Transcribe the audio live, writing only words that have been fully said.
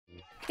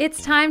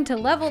It's time to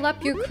level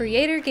up your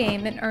creator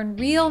game and earn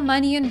real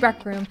money in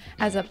Rec Room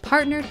as a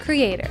partnered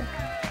creator.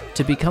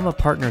 To become a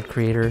partnered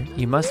creator,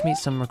 you must meet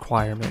some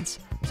requirements,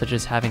 such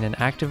as having an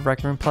active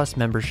Rec Room Plus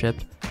membership,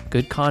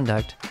 good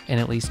conduct, and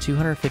at least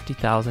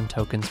 250,000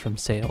 tokens from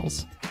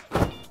sales.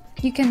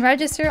 You can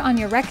register on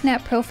your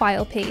RecNet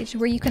profile page,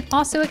 where you can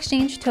also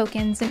exchange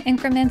tokens in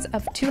increments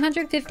of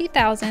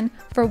 250,000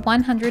 for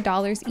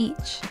 $100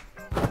 each.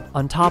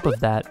 On top of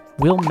that,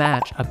 we'll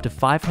match up to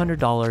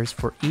 $500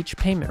 for each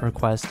payment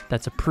request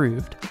that's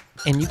approved,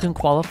 and you can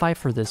qualify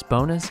for this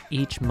bonus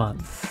each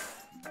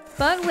month.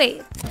 But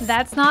wait,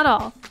 that's not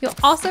all. You'll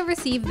also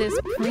receive this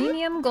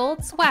premium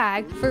gold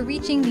swag for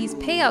reaching these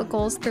payout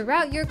goals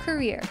throughout your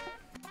career.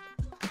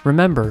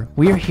 Remember,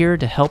 we are here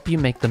to help you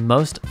make the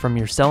most from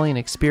your selling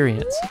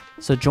experience,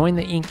 so join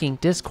the Ink Inc.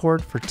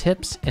 Discord for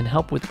tips and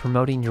help with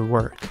promoting your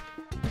work.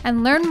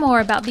 And learn more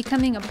about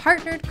becoming a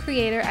partnered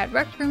creator at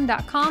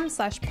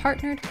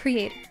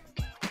recroom.com/partneredcreator.